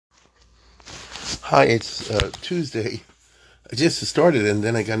Hi, it's Tuesday. I just started and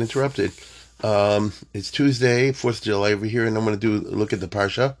then I got interrupted. It's Tuesday, 4th of July over here, and I'm going to do a look at the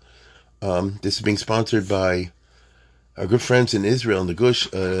Parsha. This is being sponsored by our good friends in Israel, in the Gush,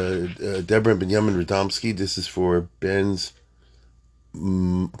 Deborah and Benjamin Radomski. This is for Ben's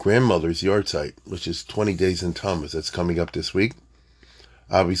grandmother's yard site, which is 20 days in Tammuz. That's coming up this week.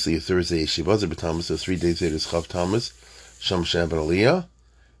 Obviously, a Thursday is Shiva B'Tammuz, so 3 days later is Chav Tammuz, Sham Shabbat Aliyah.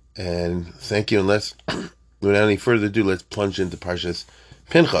 And thank you, and without any further ado, let's plunge into Parshas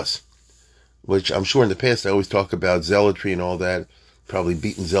Pinchas, which I'm sure in the past I always talk about zealotry and all that, probably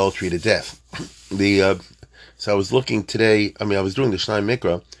beaten zealotry to death. So I was looking today, I was doing the Shnai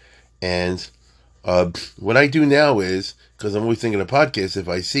Mikra, and what I do now is, because I'm always thinking of podcasts, if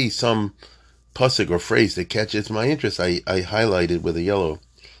I see some pasuk or phrase that catches my interest, I highlight it with a yellow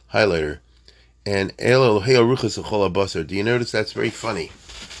highlighter. And El Elohei Aruchas Echol HaBasar. Do you notice that's very funny?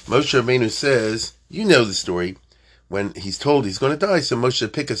 Moshe Rabbeinu says, you know the story, when he's told he's going to die, so Moshe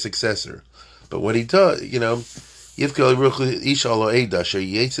pick a successor. But what he does, Yivkel Ruchu Ish Alo Eidash,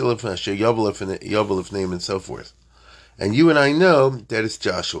 Yetzilef name, and so forth. And you and I know that it's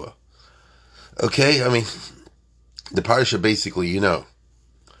Joshua. Okay? The parasha basically, you know.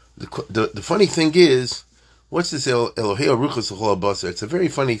 The funny thing is, what's this Elohei Aruchas Echol HaBasar? It's a very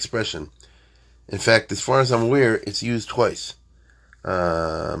funny expression. In fact, as far as I'm aware, it's used twice.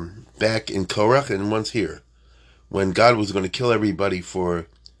 Back in Korach and once here. When God was going to kill everybody for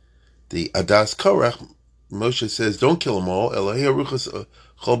the Adas Korach, Moshe says, don't kill them all. Elohei Aruchas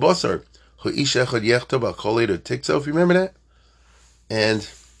Chol Basar. Ho'ish echad yechtav kol eder tiksof. Remember that? And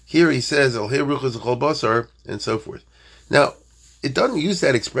here he says, Elohei Aruchas Chol Basar, and so forth. Now, it doesn't use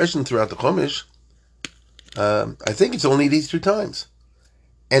that expression throughout the Chumash. I think it's only these two times.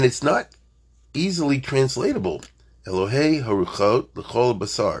 And it's not easily translatable. Elohei haruchot l'chol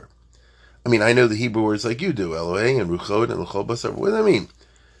basar. I know the Hebrew words like you do, Elohei and ruchot and l'chol basar. What does that mean?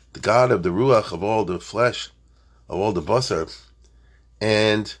 The God of the ruach, of all the flesh, of all the basar.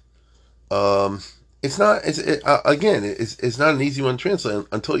 And it's not. It's not an easy one to translate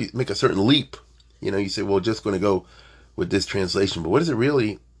until you make a certain leap. You say, well, just going to go with this translation. But what does it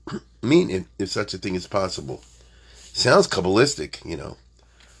really mean if such a thing is possible? Sounds Kabbalistic,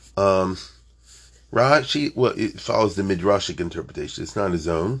 Rashi, it follows the Midrashic interpretation. It's not his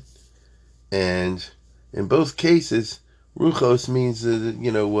own. And in both cases, Ruchos means,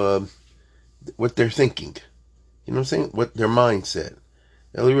 what they're thinking. You know what I'm saying? What their mindset.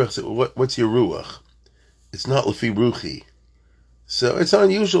 What's your Ruach? It's not Lefi Ruchi. So it's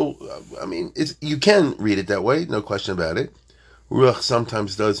unusual. You can read it that way, no question about it. Ruach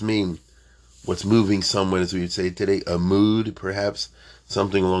sometimes does mean what's moving someone, as we would say today, a mood, perhaps,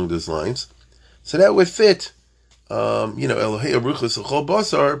 something along those lines. So that would fit, Elohei Aruchas Echol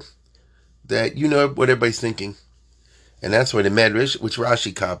Basar, that you know what everybody's thinking. And that's why the Medrash, which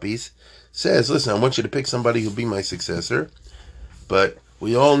Rashi copies, says, listen, I want you to pick somebody who'll be my successor. But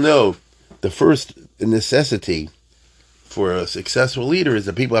we all know the first necessity for a successful leader is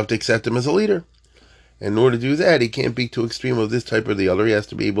that people have to accept him as a leader. And in order to do that, he can't be too extreme of this type or the other. He has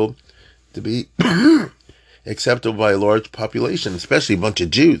to be able to be acceptable by a large population, especially a bunch of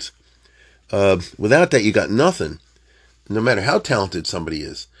Jews. Without that, you got nothing. No matter how talented somebody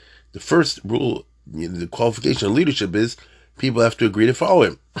is, the first rule, the qualification of leadership is people have to agree to follow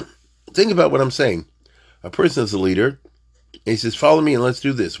him. Think about what I'm saying. A person is a leader, and he says, follow me and let's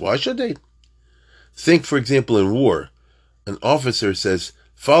do this. Why should they? Think, for example, in war. An officer says,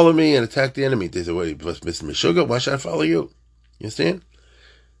 follow me and attack the enemy. They say, wait, Mr. Meshuggah, why should I follow you? You understand?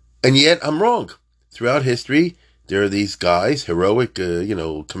 And yet, I'm wrong. Throughout history, there are these guys, heroic,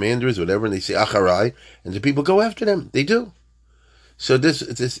 commanders, whatever, and they say acharai, and the people go after them. They do. So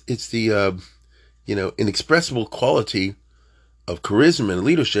it's the, inexpressible quality of charisma and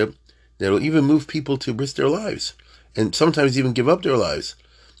leadership that will even move people to risk their lives, and sometimes even give up their lives.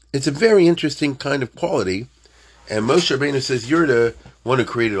 It's a very interesting kind of quality, and Moshe Rabbeinu says, you're the one who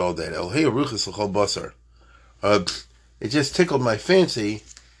created all that. Elohei Aruchas Echol Basar. It just tickled my fancy.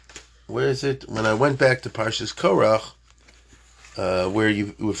 Where is it? When I went back to Parshas Korach, where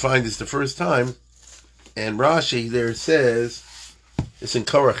you would find this the first time, and Rashi there says, it's in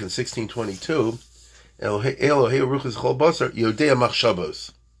Korach in 1622, Elohei Aruchas Echol Basar, Yodea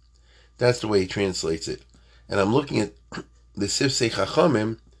Machshavos. That's the way he translates it. And I'm looking at the Sifsei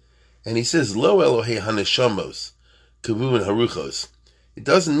Chachamim, and he says, Lo Elohei Haneshamos, Kavuvin Haruchos. It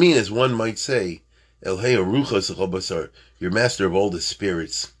doesn't mean, as one might say, Elohei Aruchos Echol Basar, you're master of all the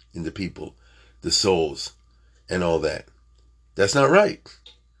spirits in the people, the souls, and all that. That's not right.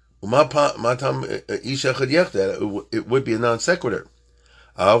 It would be a non sequitur.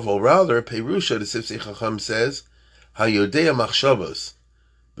 Or rather, Perusha, the Sifsei Chacham says, Hayodea machshavos,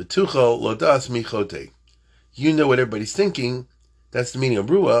 betuchal lodas michote. You know what everybody's thinking. That's the meaning of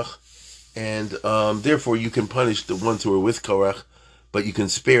ruach, and therefore you can punish the ones who are with Korach, but you can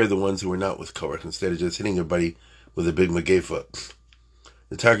spare the ones who are not with Korach instead of just hitting everybody with a big magefa.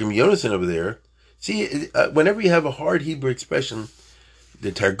 The Targum Yonason over there. See, whenever you have a hard Hebrew expression,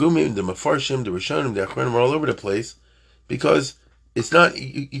 the Targumim, the Mefarshim, the Rishonim, the Achronim are all over the place, because it's not.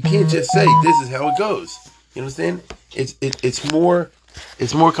 You can't just say this is how it goes. You understand? It's more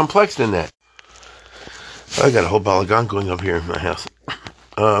complex than that. I got a whole balagan going up here in my house.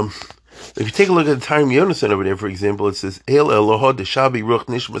 If you take a look at the Targum Yonason over there, for example, it says El Elohad Deshabi Ruch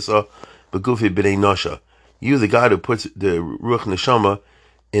Nishmasa Begufi B'nei Nosha. You, the God who puts the Ruch Neshama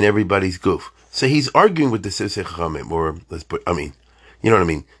in everybody's goof. So he's arguing with the Sifsei Chachamim, or you know what I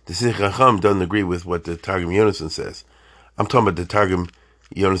mean? The Sifsei Chacham doesn't agree with what the Targum Yonason says. I'm talking about the Targum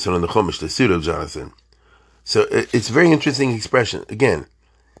Yonason on the Chumash, the pseudo Jonathan. So it's a very interesting expression. Again,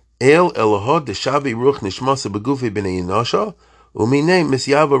 El Elohad Deshavi Ruch Nishmasa Begufi B'nei Nosha Umine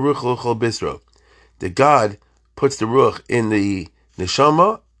Misyava Ruch L'chol Bisro. The God puts the Ruch in the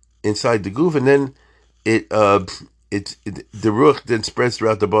Neshama inside the goof, and then the Ruch then spreads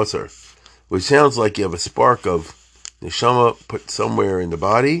throughout the basar, which sounds like you have a spark of Neshama put somewhere in the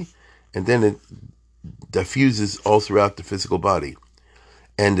body, and then it diffuses all throughout the physical body.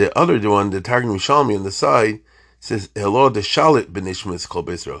 And the other one, the Targum Yishalmi on the side, says, Hello, the Shalit B'nishmas Kol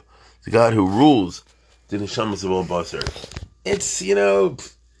Bisro. The God who rules the Neshamas of all basar. It's,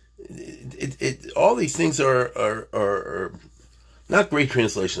 all these things are not great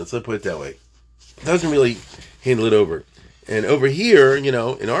translations, let's put it that way. It doesn't really handle it over. And over here, in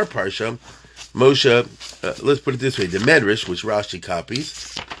our Parsha, Moshe, let's put it this way, the Medrash, which Rashi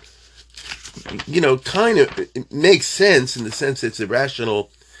copies, kind of it makes sense in the sense it's a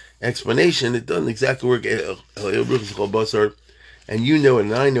rational explanation. It doesn't exactly work. And you know it,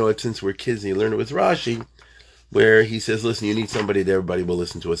 and I know it since we're kids, and you learn it with Rashi, where he says, listen, you need somebody that everybody will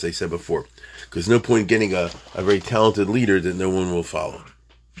listen to, as I said before. Because no point getting a very talented leader that no one will follow.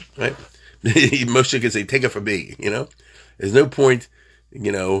 Right? Moshe can say, take it from me, There's no point,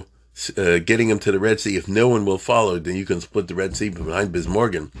 getting him to the Red Sea. If no one will follow, then you can split the Red Sea behind Biz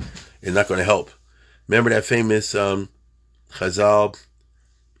Morgan. It's not going to help. Remember that famous Chazal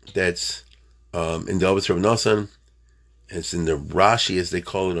that's in the Avos Rav Nosson? It's in the Rashi, as they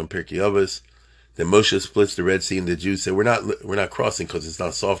call it, on Pirkei Avos. That Moshe splits the Red Sea, and the Jews say, we're not crossing because it's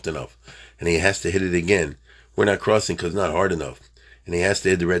not soft enough. And he has to hit it again. We're not crossing because it's not hard enough. And he has to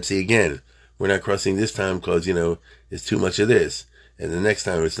hit the Red Sea again. We're not crossing this time because, it's too much of this. And the next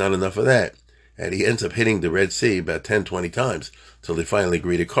time it's not enough of that. And he ends up hitting the Red Sea about 10, 20 times until they finally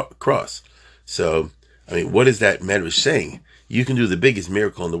agree to cross. So, what is that Medrash saying? You can do the biggest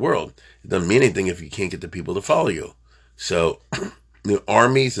miracle in the world. It doesn't mean anything if you can't get the people to follow you. So,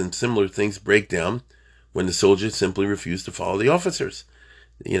 armies and similar things break down when the soldiers simply refuse to follow the officers.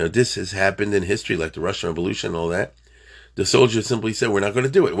 This has happened in history, like the Russian Revolution and all that. The soldiers simply said, we're not going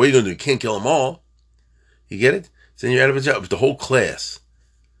to do it. What are you going to do? You can't kill them all. You get it? So then you're out of a job. If the whole class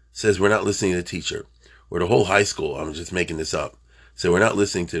says we're not listening to the teacher, or the whole high school, I'm just making this up, so we're not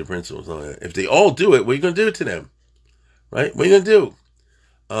listening to the principals. If they all do it, what are you going to do to them? Right? What are you going to do?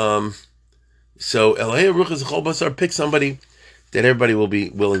 So Elahei Ruchas Chol Basar, pick somebody that everybody will be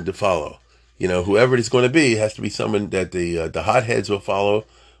willing to follow. Whoever it's going to be has to be someone that the hotheads will follow,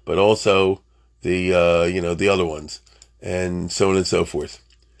 but also the other ones, and so on and so forth.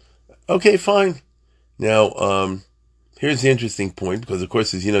 Okay, fine. Now, here's the interesting point, because of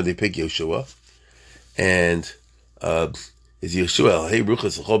course, as you know, they pick Yeshua, and is Yeshua, hey,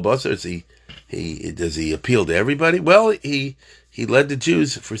 Ruchas L'chol Basar, does he appeal to everybody? Well, he led the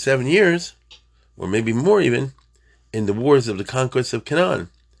Jews for 7 years, or maybe more even, in the wars of the conquest of Canaan.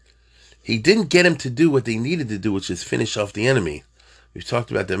 He didn't get him to do what they needed to do, which is finish off the enemy. We've talked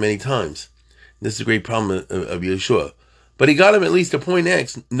about that many times. This is a great problem of Yeshua. But he got him at least to point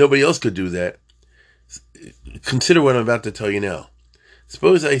X. Nobody else could do that. Consider what I'm about to tell you now.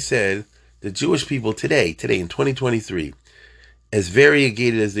 Suppose I said the Jewish people today in 2023, as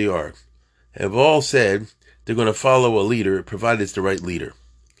variegated as they are, have all said they're going to follow a leader, provided it's the right leader.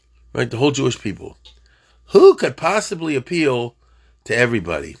 Right? The whole Jewish people. Who could possibly appeal to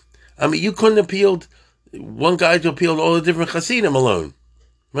everybody? You couldn't appeal, one guy to appeal to all the different Hasidim alone.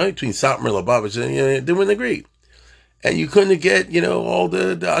 Right? Between Satmar, Lubavitch, they wouldn't agree. And you couldn't get, all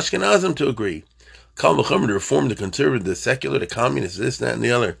the Ashkenazim to agree. Kal V'chomer, the Reform, the Conservative, the Secular, the Communist, this, that, and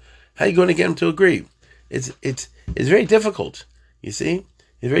the other. How are you going to get them to agree? It's very difficult, you see?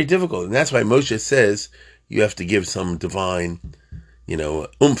 It's very difficult. And that's why Moshe says you have to give some divine,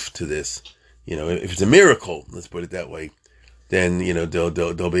 oomph to this. If it's a miracle, let's put it that way, then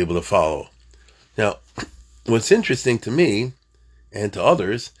they'll be able to follow. Now, what's interesting to me and to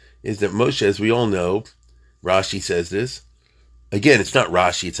others is that Moshe, as we all know, Rashi says this. Again, it's not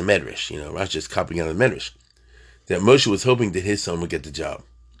Rashi, it's a Medrash. Rashi is copying out of the Medrash. That Moshe was hoping that his son would get the job.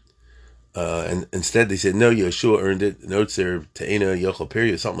 And instead they said, no, Yeshua earned it. Notes there, Ta'ena, Yochel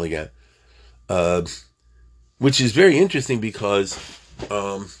Peri, or something like that. Which is very interesting because,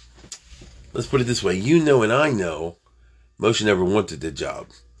 let's put it this way. And I know, Moshe never wanted the job.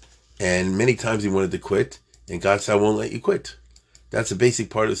 And many times he wanted to quit. And God said, I won't let you quit. That's a basic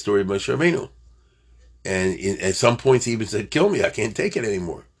part of the story of Moshe Rabbeinu. And at some points he even said, kill me, I can't take it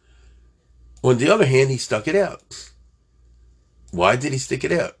anymore. On the other hand, he stuck it out. Why did he stick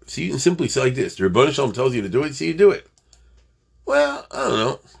it out? So you can simply say like this: the Rebbeinu Shalom tells you to do it, so you do it. Well, I don't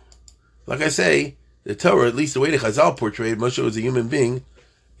know. Like I say, the Torah, at least the way the Chazal portrayed Moshe was a human being,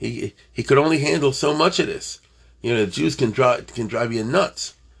 he could only handle so much of this. The Jews can drive you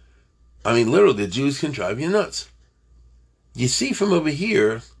nuts. I mean, literally, the Jews can drive you nuts. You see from over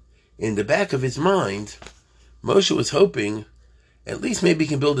here, in the back of his mind, Moshe was hoping, at least maybe he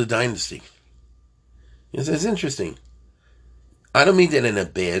can build a dynasty. It's interesting. I don't mean that in a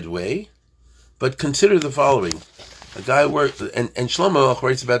bad way, but consider the following. A guy works, and Shlomo Melech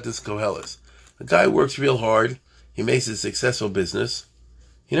writes about this Koheles. A guy works real hard, he makes a successful business.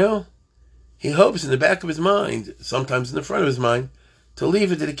 He hopes in the back of his mind, sometimes in the front of his mind, to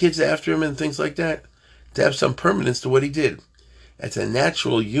leave it to the kids after him and things like that, to have some permanence to what he did. That's a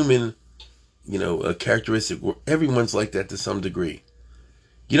natural human, a characteristic. Everyone's like that to some degree.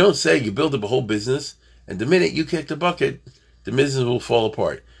 You don't say you build up a whole business, and the minute you kick the bucket, the business will fall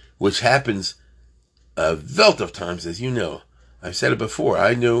apart, which happens a velt of times, as you know. I've said it before.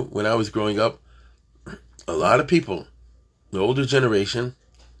 I knew when I was growing up, a lot of people, the older generation,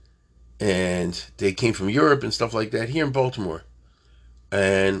 and they came from Europe and stuff like that, here in Baltimore.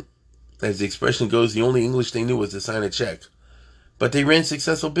 And as the expression goes, the only English they knew was to sign a check. But they ran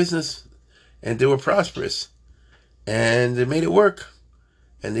successful business, and they were prosperous. And they made it work.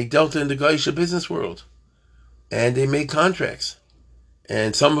 And they dealt in the Gaisha business world. And they made contracts.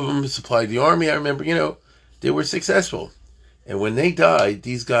 And some of them supplied the army. I remember, they were successful. And when they died,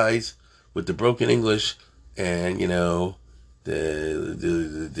 these guys with the broken English and,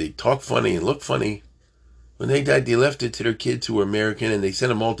 they talk funny and look funny. When they died, they left it to their kids who were American, and they sent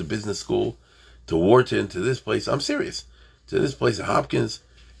them all to business school, to Wharton, to this place. I'm serious. To this place at Hopkins.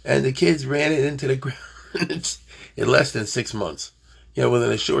 And the kids ran it into the ground in less than 6 months.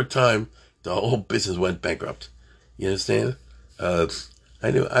 Within a short time, the whole business went bankrupt. You understand? I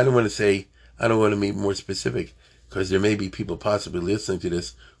don't want to be more specific, because there may be people possibly listening to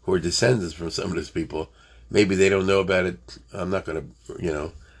this who are descendants from some of those people. Maybe they don't know about it. I'm not going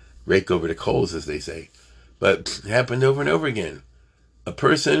to, rake over the coals, as they say. But it happened over and over again. A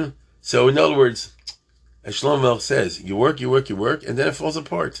person, so in other words, as Shlomo Melech says, you work, and then it falls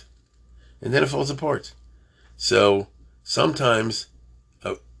apart. So sometimes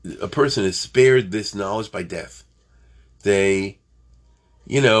a person is spared this knowledge by death. They,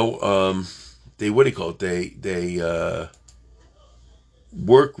 what do you call it? They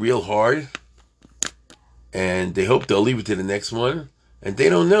work real hard, and they hope they'll leave it to the next one, and they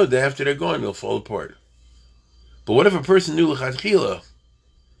don't know that after they're gone, they'll fall apart. But what if a person knew l'chadchila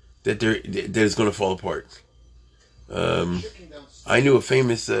that it's going to fall apart? I knew a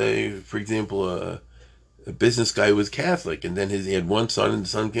famous, for example, a business guy who was Catholic, and then he had one son, and the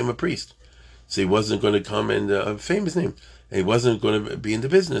son became a priest. So he wasn't going to come and, a famous name, and he wasn't going to be in the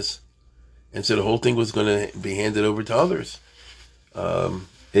business. And so the whole thing was going to be handed over to others.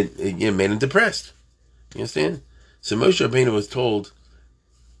 It made him depressed. You understand? So Moshe Rabbeinu was told,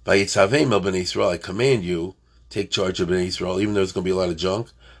 by Yitzhavim el Bnei Yisrael, I command you, take charge of Bnei Yisrael, even though there's going to be a lot of junk.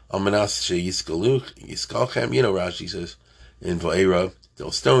 Almanas she'yiskalchem, Rashi says, in Va'era,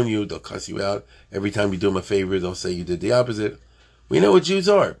 they'll stone you, they'll cuss you out. Every time you do them a favor, they'll say you did the opposite. We know what Jews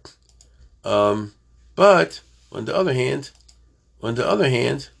are. But on the other hand,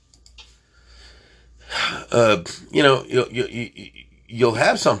 you'll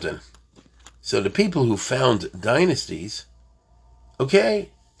have something. So the people who found dynasties, okay,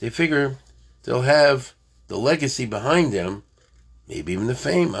 they figure they'll have the legacy behind them, maybe even the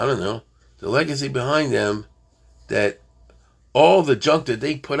fame, I don't know, the legacy behind them, that all the junk that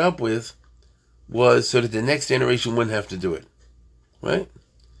they put up with was so that the next generation wouldn't have to do it. Right?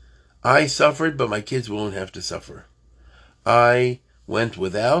 I suffered, but my kids won't have to suffer. I went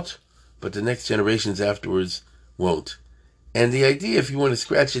without, but the next generations afterwards won't. And the idea, if you want to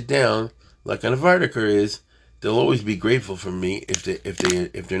scratch it down, like on a Vardaker, is they'll always be grateful for me if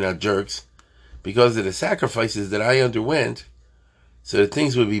they're not jerks, because of the sacrifices that I underwent, so that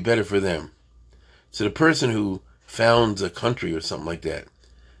things would be better for them. So the person who founds a country or something like that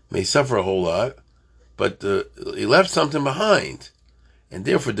may suffer a whole lot, but he left something behind, and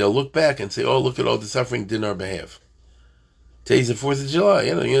therefore they'll look back and say, "Oh, look at all the suffering did on our behalf." Today's the 4th of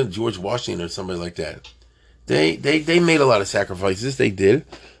July. George Washington or somebody like that. They made a lot of sacrifices. They did,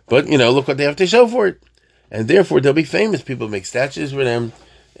 but look what they have to show for it, and therefore they'll be famous. People make statues for them,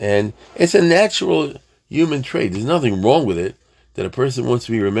 and it's a natural human trait. There's nothing wrong with it that a person wants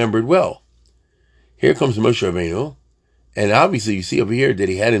to be remembered well. Here comes Moshe Rabbeinu, and obviously you see over here that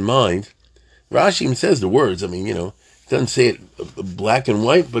he had in mind. Rashi even says the words. It doesn't say it black and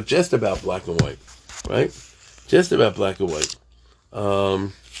white, but just about black and white, right? Just about black and white.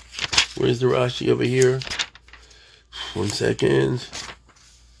 Where's the Rashi over here? 1 second.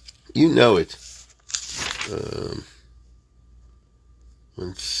 You know it.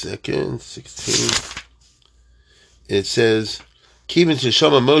 1 second. 16. It says, "Kivin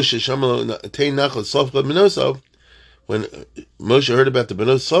sheshama Moshe shama tein nachal sofchad menosav." When Moshe heard about the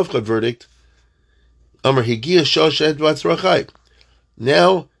Benos Sofchad verdict, Amar higia shosh et vatzrachai.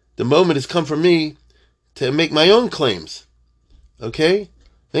 Now the moment has come for me to make my own claims. Okay,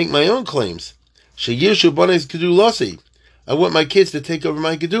 make my own claims. Sheyirshu banes gedulasi. I want my kids to take over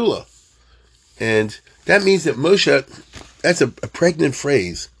my gedula, and that means that Moshe. That's a pregnant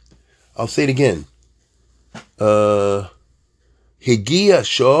phrase. I'll say it again. Higia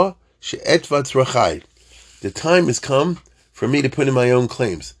shah she'et vatzrachai. The time has come for me to put in my own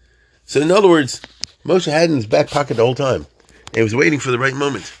claims. So in other words, Moshe had in his back pocket the whole time. And he was waiting for the right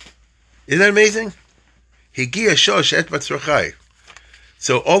moment. Isn't that amazing? Higia shah she'et vatzrachai.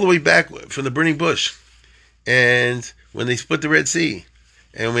 So all the way back from the burning bush, and when they split the Red Sea,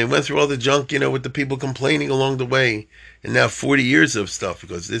 and we went through all the junk, with the people complaining along the way, and now 40 years of stuff,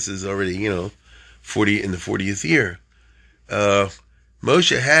 because this is already, 40 in the 40th year.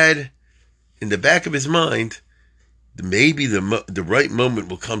 Moshe had in the back of his mind, maybe the right moment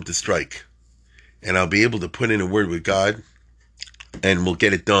will come to strike, and I'll be able to put in a word with God, and we'll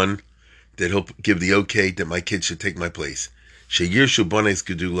get it done, that he'll give the okay that my kids should take my place. Sheyirshu banes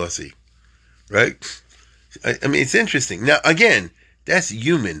gedulasi. Right? I mean, it's interesting. Now, again, that's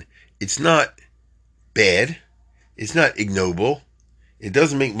human. It's not bad. It's not ignoble. It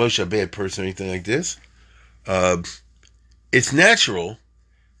doesn't make Moshe a bad person or anything like this. It's natural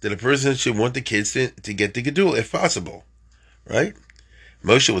that a person should want the kids to get the gedula, if possible. Right?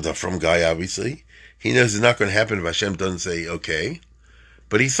 Moshe was a frum guy, obviously. He knows it's not going to happen if Hashem doesn't say okay.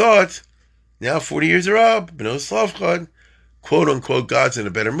 But he thought, now 40 years are up, B'no Slavchad, quote unquote, God's in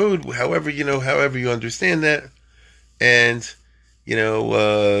a better mood, however you understand that. And,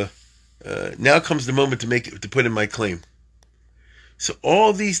 now comes the moment to put in my claim. So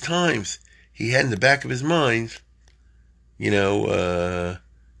all these times he had in the back of his mind, and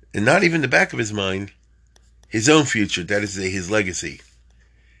not even the back of his mind, his own future, that is to say, his legacy.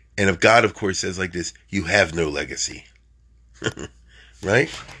 And if God, of course, says like this, you have no legacy. Right?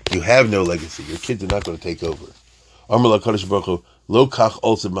 You have no legacy. Your kids are not going to take over.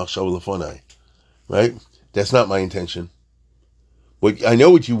 Right? That's not my intention. I know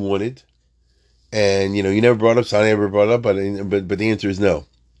what you wanted, and you never brought up, so I never brought up, but the answer is no.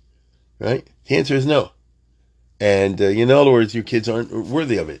 Right? The answer is no. And in other words, your kids aren't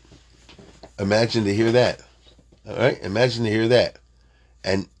worthy of it. Imagine to hear that. All right? Imagine to hear that.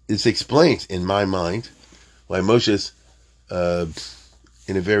 And this explains, in my mind, why Moshe's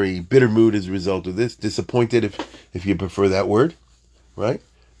in a very bitter mood as a result of this. Disappointed, if you prefer that word. Right?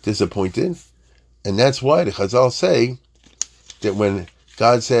 Disappointed. And that's why the Chazal say that when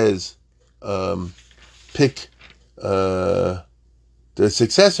God says, pick the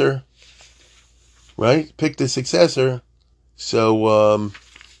successor, right? Pick the successor. So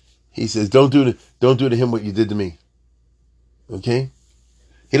he says, don't do to him what you did to me. Okay?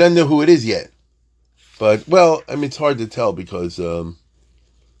 He doesn't know who it is yet. But, it's hard to tell because the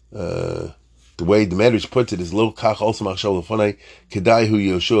way the Medrash puts it is, Lo kach also machshava lefonai kedai hu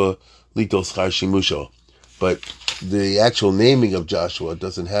Yoshua lito schar shimusho. But the actual naming of Joshua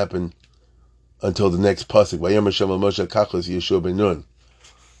doesn't happen until the next pasuk. Vayomer Shem Moshe kachos Yeshua ben Nun.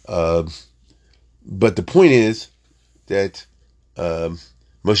 But the point is that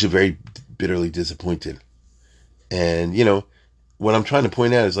Moshe very bitterly disappointed. And, what I'm trying to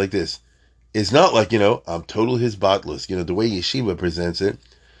point out is like this. It's not like, I'm total his botless. The way Yeshiva presents it,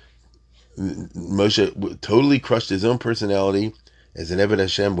 Moshe totally crushed his own personality as an Eved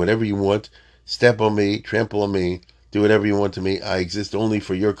Hashem. Whatever you want, step on me, trample on me, do whatever you want to me. I exist only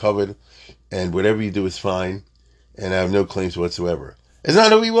for your covet, and whatever you do is fine. and I have no claims whatsoever. It's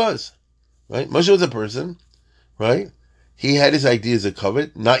not who he was, right? Moshe was a person, right? He had his ideas of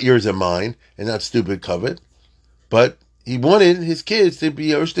covet, not yours and mine, and not stupid covet, but he wanted his kids to be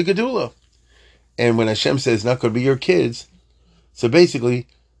Yerush the Gedula. And when Hashem says not going to be your kids, so basically,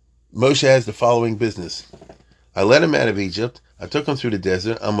 Moshe has the following business. I let him out of Egypt, I took him through the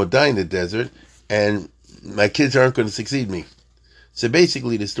desert, I'm going to die in the desert, and my kids aren't going to succeed me. So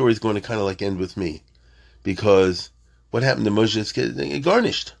basically, the story is going to kind of like end with me. Because what happened to Moshe's kids? They get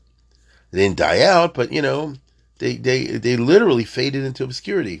garnished. They didn't die out, but, they literally faded into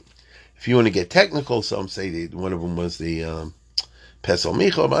obscurity. If you want to get technical, some say one of them was the Pesel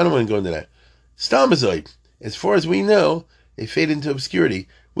Micho, but I don't want to go into that. Stamazoid. As far as we know, they faded into obscurity,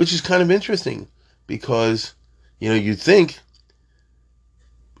 which is kind of interesting because, you'd think,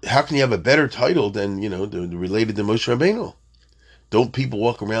 how can you have a better title than, related to Moshe Rabbeinu? Don't people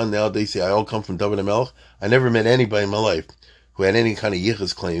walk around nowadays say, I all come from David HaMelech? I never met anybody in my life who had any kind of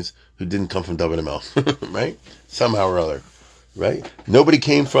yichus claims who didn't come from David HaMelech, right? Somehow or other, right? Nobody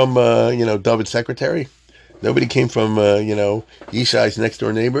came from, David's secretary. Nobody came from, Yishai's next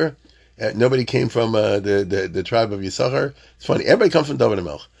door neighbor. Nobody came from the tribe of Yisachar. It's funny. Everybody comes from David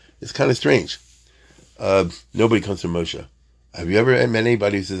HaMelech. It's kind of strange. Nobody comes from Moshe. Have you ever met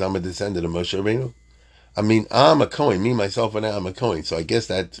anybody who says, I'm a descendant of Moshe Rabbeinu? I mean, I'm a Cohen. Me, myself, and I'm a Cohen. So I guess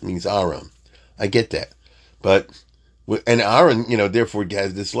that means Aaron. I get that. But, and Aaron, therefore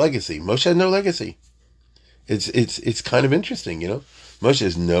has this legacy. Moshe had no legacy. It's kind of interesting, Moshe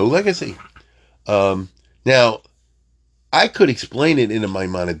has no legacy. Now, I could explain it in a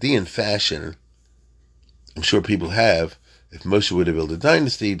Maimonidean fashion. I'm sure people have. If Moshe would have built a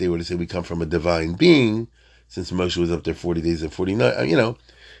dynasty, they would have said we come from a divine being, since Moshe was up there 40 days and 49,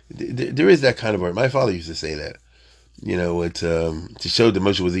 there is that kind of art. My father used to say that, to show that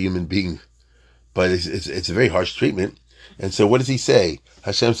Moshe was a human being, but it's a very harsh treatment. And so what does he say?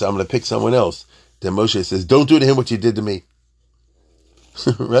 Hashem says, I'm going to pick someone else. Then Moshe says, don't do to him what you did to me.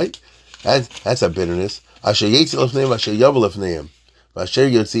 Right? That's a bitterness. Asher yetzel lefneim, asher yavel lefneim, asher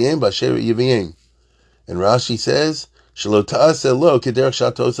yotziem, asher yiviem. And Rashi says, Shelo ta'aseh lo kederach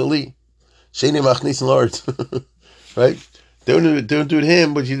shatos ali, sheini machnisin la'aretz. Right? Don't do to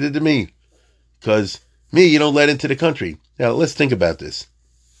him what you did to me. Because me, you don't let into the country. Now, let's think about this.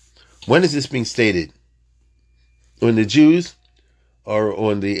 When is this being stated? When the Jews are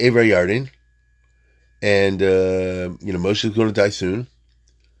on the Ever Yarden, and, Moshe is going to die soon,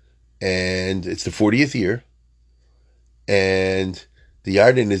 and it's the 40th year, and the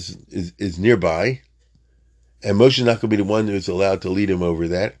Yarden is nearby, and Moshe is not going to be the one who's allowed to lead him over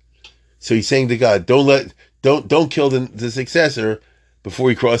that. So he's saying to God, don't kill the successor before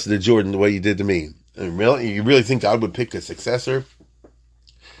he crosses the Jordan the way you did to me. And really, you really think God would pick a successor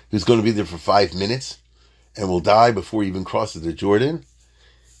who's going to be there for 5 minutes and will die before he even crosses the Jordan?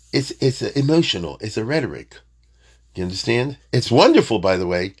 It's emotional. It's a rhetoric. You understand? It's wonderful, by the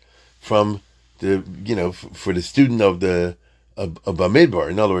way, from the for the student of Bamidbar.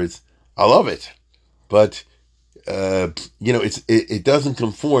 In other words, I love it, but it doesn't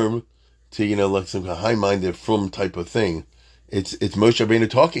conform to, like some high-minded, frum type of thing. It's Moshe Rabbeinu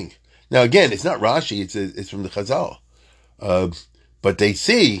talking. Now, again, it's not Rashi, it's from the Chazal. But they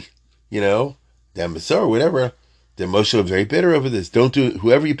see, Dan Basar, whatever, that Moshe was very bitter over this. Don't do,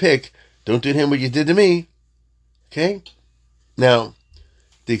 whoever you pick, don't do to him what you did to me. Okay? Now,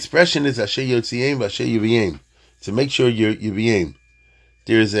 the expression is Asher Yotziem, Asher Yiviem. So make sure you're Yiviem.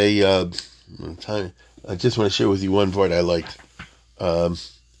 There's a, I just want to share with you one word I liked.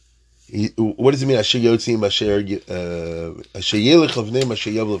 What does it mean? Asher Yotzim, Asher Yelech Lefneim,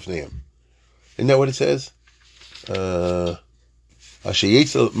 Asher Yav Lefneim. Isn't that what it says? Asher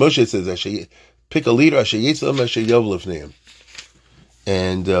Yetzel, Moshe says, pick a leader, Asher Yetzel, Asher Yav Lefneim.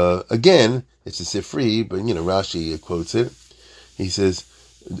 And again, it's a Sifri, but Rashi quotes it. He says,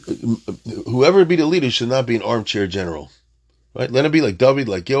 whoever be the leader should not be an armchair general. Right? Let him be like David,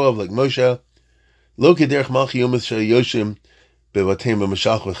 like Yoav, like Moshe. Lo kederech malchi yomas shel yoshim bevatem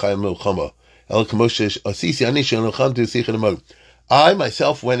b'mashach v'chayim milchama. El k'moshe asisi ani shenochantu sichin amog. I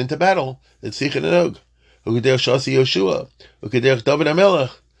myself went into battle at Sichin and Og. Ukederech shasi Yoshua. Ukederech David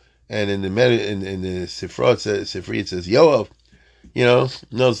HaMelech. And in the Sifra it says Yoav.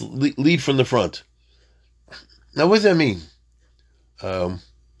 Lead from the front. Now, what does that mean?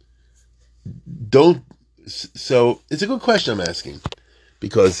 So it's a good question I'm asking,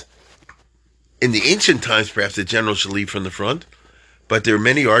 because in the ancient times, perhaps the general should lead from the front, but there are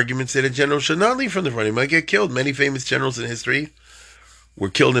many arguments that a general should not lead from the front. He might get killed. Many famous generals in history were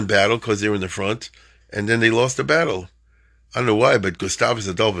killed in battle because they were in the front, and then they lost the battle. I don't know why, but Gustavus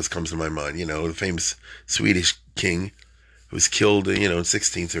Adolphus comes to my mind. The famous Swedish king who was killed, in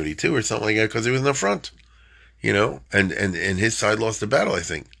 1632 or something like that because he was in the front. And his side lost the battle. I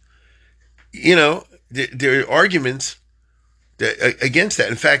think. There are arguments against that.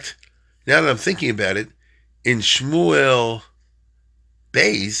 In fact, now that I'm thinking about it, in Shmuel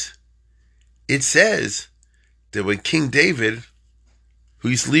Bays, it says that when King David, who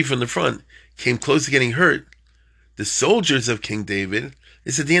used to lead from the front, came close to getting hurt, the soldiers of King David,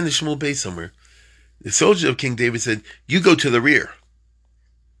 it's at the end of Shmuel Bay somewhere, the soldiers of King David said, you go to the rear,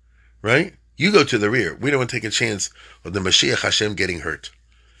 right? You go to the rear. We don't want to take a chance of the Mashiach Hashem getting hurt.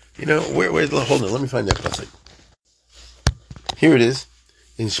 Hold on, let me find that passage. Here it is,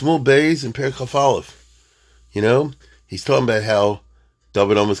 in Shmuel Bays in Perek Chaf Aleph. He's talking about how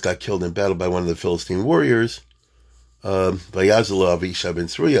David almost got killed in battle by one of the Philistine warriors. Vayazalo Avishai ben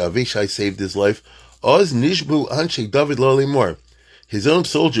Tzruya. Avishai saved his life. Oz nishbu anshe David lo lemor. His own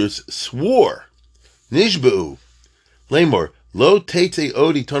soldiers swore, nishbu, lemor, lo tete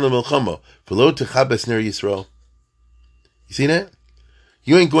odi tona melchama, v'lo techabes ner Yisrael. You see that?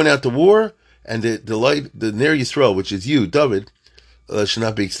 You ain't going out to war, and the light, the ner Yisrael, which is you, David, should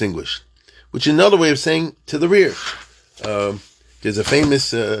not be extinguished. Which is another way of saying to the rear. There's a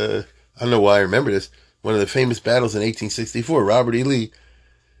famous, I don't know why I remember this, one of the famous battles in 1864. Robert E. Lee,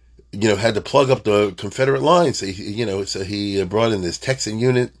 had to plug up the Confederate lines. So he brought in this Texan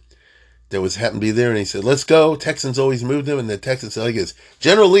unit that happened to be there, and he said, let's go. Texans always moved them, and the Texans said like this,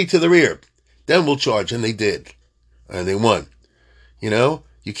 General Lee to the rear. Then we'll charge, and they did. And they won.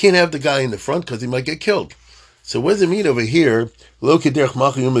 You can't have the guy in the front because he might get killed. So what does it mean over here? That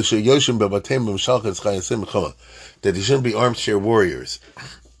they shouldn't be armchair warriors.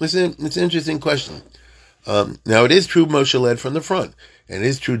 Listen, it's an interesting question. Now, it is true Moshe led from the front. And it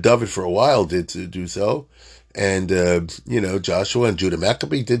is true David for a while did to do so. And, Joshua and Judah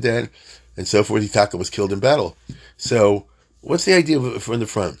Maccabee did that. And so forth. Itaka was killed in battle. So what's the idea of from the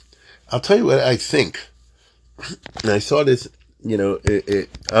front? I'll tell you what I think. And I saw this,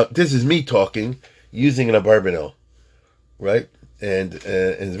 this is me talking using an Abarbanel, right? And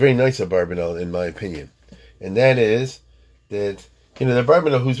it's a very nice Abarbanel in my opinion. And that is that, the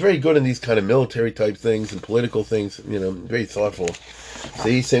Abarbanel, who's very good in these kind of military type things and political things, very thoughtful. So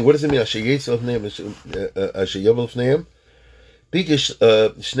he's saying, what does it mean? Asher Yetzel Fneim? Bikish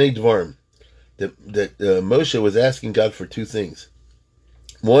Shnei Dvarim. That Moshe was asking God for two things.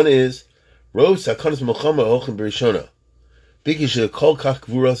 One is, Rov Sakanas Melchama Hochem Berishona. Bikish Kol Kach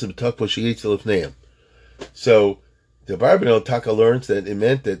Gvuras B'Takpo Sheyetzel Fneim. So the Abarbanel Taka learns that it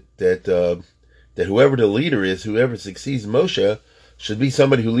meant that whoever the leader is, whoever succeeds Moshe, should be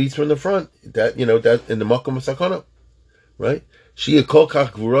somebody who leads from the front. That that in the Makom of Sakana, right? Shia Kol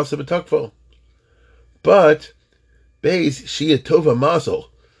Kach Gvurasa B'Takfo. But Beis Shia Tova Mazel.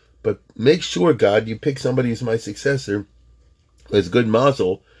 But make sure, God, you pick somebody who's my successor, who has good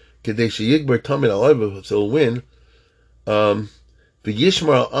mazel, Kadei Sheyigbar Tamid Alayv, so he'll win.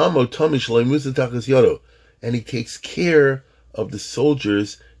 V'yishmar Amo Tamid Shalei Musa Takas Yodo, and he takes care of the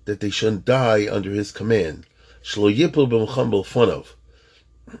soldiers that they shouldn't die under his command. Shlo Yipul B'Mchambel Fonov.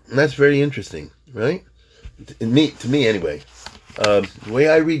 And that's very interesting, right? To me anyway. The way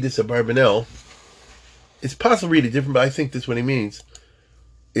I read this Abarbanel, it's possible to read it different, but I think this is what he means,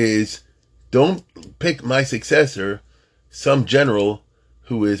 is don't pick my successor, some general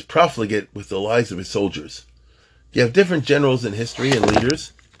who is profligate with the lives of his soldiers. You have different generals in history and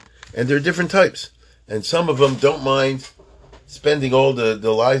leaders, and there are different types. And some of them don't mind spending all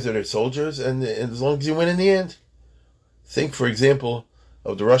the lives of their soldiers, and as long as you win in the end. Think, for example,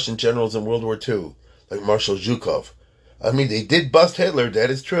 of the Russian generals in World War II, like Marshal Zhukov. I mean, they did bust Hitler, that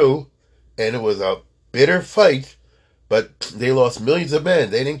is true, and it was a bitter fight, but they lost millions of men.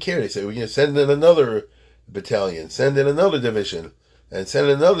 They didn't care. They said, send in another battalion, send in another division, and send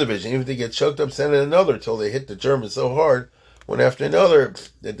in another division. Even if they get choked up, send in another until they hit the Germans so hard, one after another,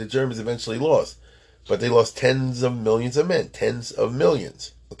 that the Germans eventually lost. But they lost tens of millions of men, tens of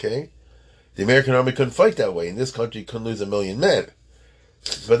millions, okay? The American army couldn't fight that way. In this country, couldn't lose 1 million men.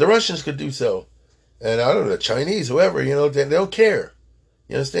 But the Russians could do so. And I don't know, the Chinese, whoever, they don't care.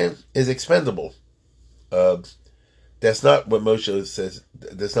 You understand? Is expendable. That's not what Moshe says.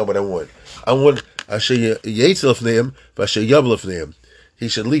 That's not what I want. I want Asher Yetzel Fneim, Asher Yabel Fneim. He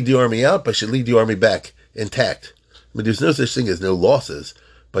should lead the army out, but should lead the army back intact. I mean, there's no such thing as no losses,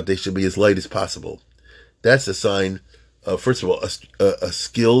 but they should be as light as possible. That's a sign of, first of all, a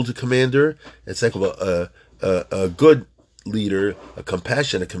skilled commander, and second of all, a good leader, a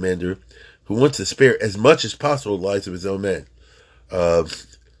compassionate commander who wants to spare as much as possible the lives of his own men.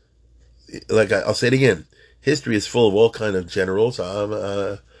 Like I'll say it again, history is full of all kind of generals.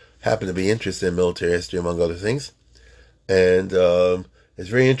 I'm happen to be interested in military history, among other things, and it's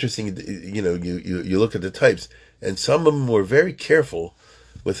very interesting. You look at the types, and some of them were very careful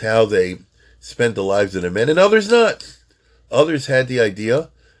with how they spent the lives of their men, and others not. Others had the idea.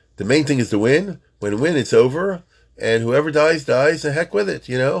 The main thing is to win. When win, it's over, and whoever dies, dies. The heck with it,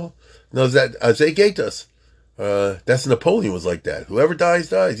 Knows that Azegatus. That's Napoleon was like that. Whoever dies,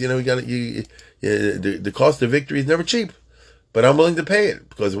 dies. You got the cost of victory is never cheap, but I'm willing to pay it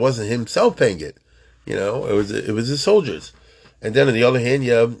because it wasn't himself paying it. It was his soldiers. And then on the other hand,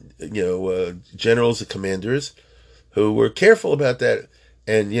 you have generals and commanders who were careful about that.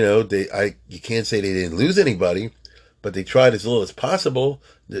 And you can't say they didn't lose anybody, but they tried as little as possible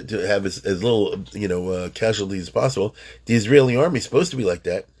to have as little casualties as possible. The Israeli army is supposed to be like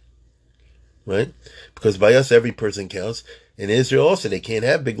that, right? Because by us, every person counts. In Israel also, they can't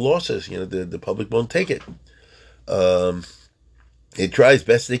have big losses. The public won't take it. They try as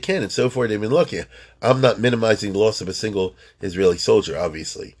best they can, and so far they've been lucky. I'm not minimizing the loss of a single Israeli soldier,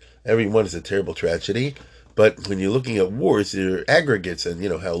 obviously. Every one is a terrible tragedy. But when you're looking at wars, there are aggregates, and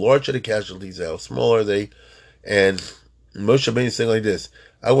how large are the casualties, how small are they? And Moshe Rabbeinu is saying like this: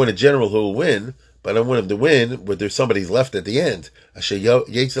 I want a general who will win, but I want him to win, but there's somebody left at the end. There's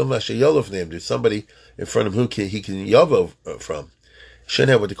somebody in front of who he can yavo from.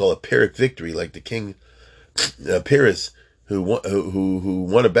 Shouldn't have what they call a Pyrrhic victory, like the king Pyrrhus, who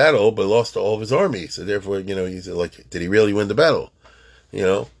won a battle but lost all of his army. So therefore, he's like, did he really win the battle?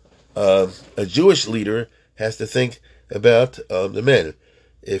 A Jewish leader has to think about the men.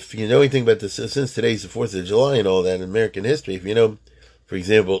 If you know anything about this, since today's the 4th of July and all that in American history, if you know, for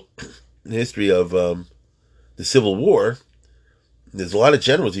example, the history of the Civil War, there's a lot of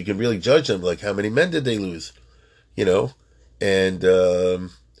generals. You can really judge them, like how many men did they lose, and the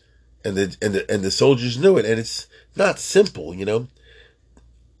soldiers knew it, and it's not simple,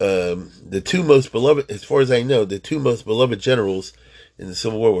 The two most beloved, as far as I know, the two most beloved generals in the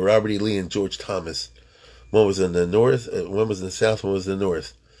Civil War were Robert E. Lee and George Thomas. One was in the north, one was in the south, one was in the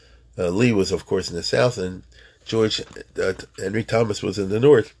north. Lee was, of course, in the south, and George Henry Thomas was in the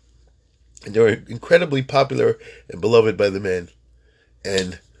north. And they were incredibly popular and beloved by the men.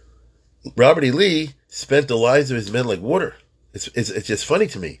 And Robert E. Lee spent the lives of his men like water. It's just funny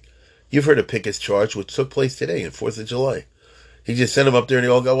to me. You've heard of Pickett's charge, which took place today on 4th of July. He just sent them up there and they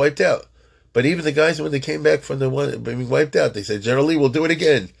all got wiped out. But even the guys, when they came back from the one being wiped out, they said, General Lee, we'll do it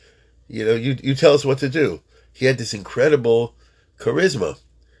again. You tell us what to do. He had this incredible charisma.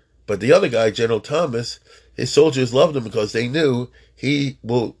 But the other guy, General Thomas, his soldiers loved him because they knew he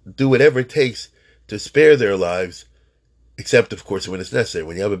will do whatever it takes to spare their lives, except, of course, when it's necessary.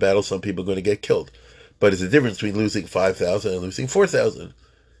 When you have a battle, some people are going to get killed. But it's a difference between losing 5,000 and losing 4,000.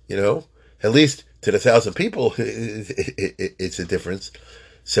 At least to the 1,000 people, it's a difference.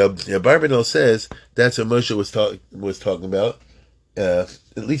 So Barbanel says that's what Moshe was talking about. At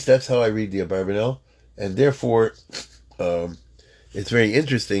least that's how I read the Barbanel, and therefore, it's very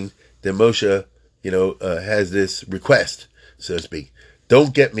interesting that Moshe, has this request, so to speak.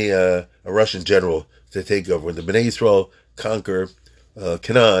 Don't get me a Russian general to take over. When the Bnei Yisrael conquer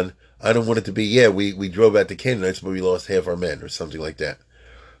Canaan, I don't want it to be, we drove out the Canaanites, but we lost half our men, or something like that.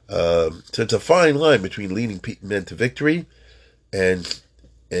 So it's a fine line between leading men to victory and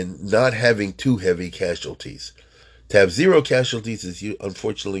not having too heavy casualties. To have 0 casualties is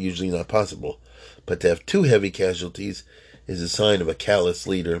unfortunately usually not possible, but to have too heavy casualties is a sign of a callous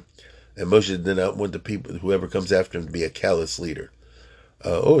leader, and Moshe did not want the people, whoever comes after him, to be a callous leader.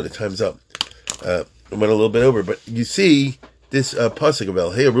 The time's up. I went a little bit over, but you see this pasuk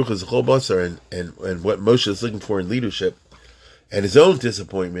about Hey Aruch is Chol Basar and what Moshe is looking for in leadership, and his own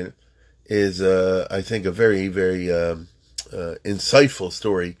disappointment is, I think, a very, very insightful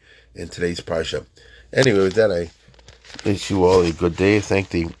story in today's parsha. Anyway, with that, I wish you all a good day. Thank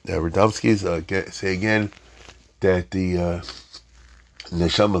the Radomskis. Say again that the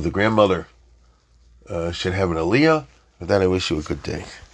neshama of the grandmother should have an aliyah. With that, I wish you a good day.